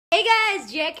Hey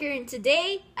guys, Jack here, and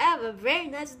today I have a very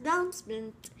nice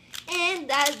announcement. And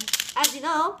as you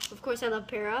know, of course I love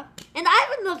Para. And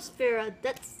Ivan loves Para.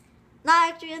 That's not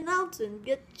actually an announcement.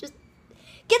 Just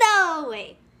get out of the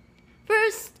way.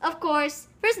 First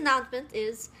announcement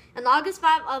is on August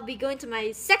 5, I'll be going to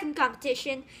my second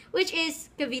competition, which is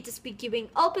Cavite Speedcubing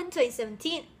Open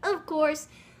 2017. Of course,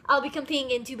 I'll be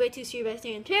competing in 2x2,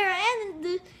 3x3, and Para.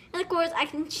 And of course, I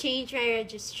can change my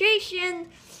registration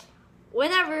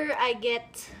whenever I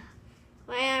get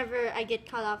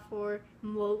cut off for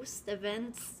most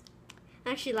events.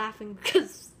 I'm actually laughing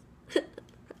because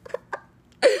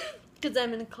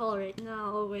I'm in a call right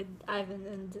now with Ivan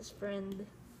and his friend,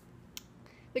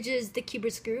 which is the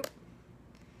Cubers group.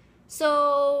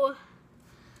 So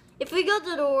if we go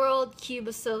to the World Cube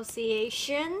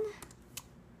Association,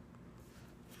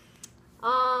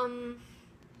 I'm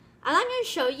not gonna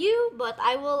show you, but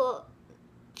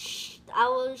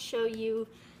I'll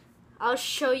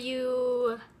show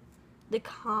you the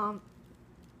comp.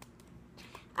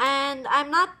 And I'm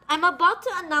about to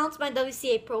announce my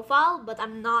WCA profile, but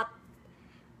I'm not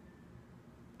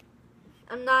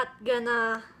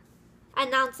gonna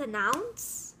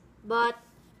announce, but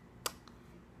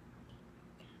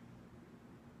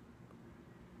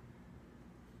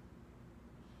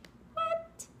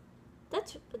what?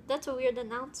 That's a weird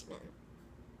announcement.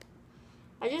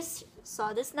 I just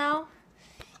saw this now.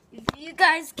 If you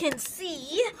guys can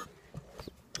see,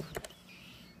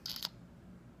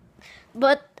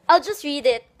 but I'll just read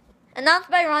it. Announced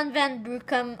by Ron Van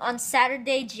Brookum on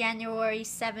Saturday, January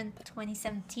 7th,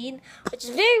 2017, which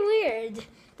is very weird.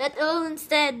 That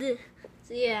instead,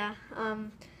 so yeah,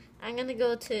 I'm gonna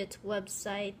go to its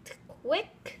website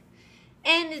quick,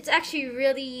 and it's actually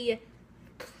really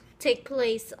take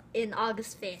place in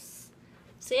August 5th.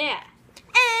 So yeah,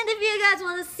 and if you guys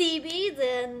want to see me,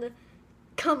 then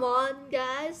come on,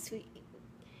 guys.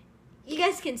 You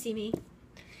guys can see me.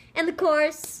 And of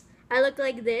course, I look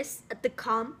like this at the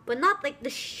comp, but not like the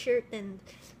shirt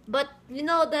but you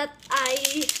know that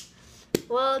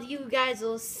you guys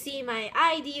will see my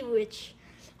ID, which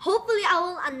hopefully I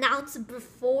will announce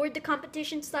before the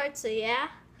competition starts, so yeah.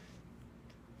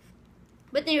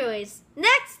 But anyways,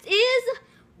 next is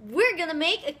we're gonna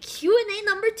make a Q&A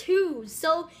number 2.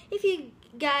 So if you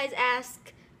guys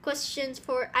ask questions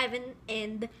for Ivan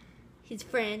and his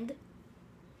friend,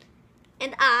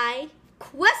 and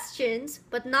questions,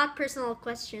 but not personal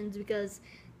questions, because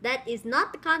that is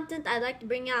not the content I like to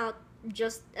bring out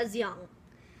just as young.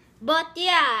 But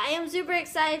yeah, I am super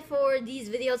excited for these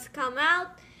videos to come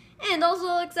out, and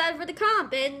also excited for the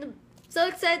comp, and so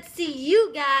excited to see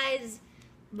you guys,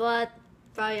 but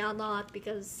probably not,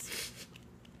 because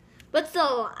but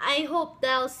still, I hope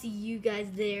that I'll see you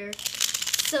guys there.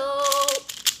 So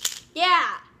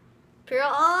yeah, Para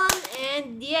on,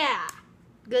 and yeah,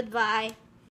 goodbye.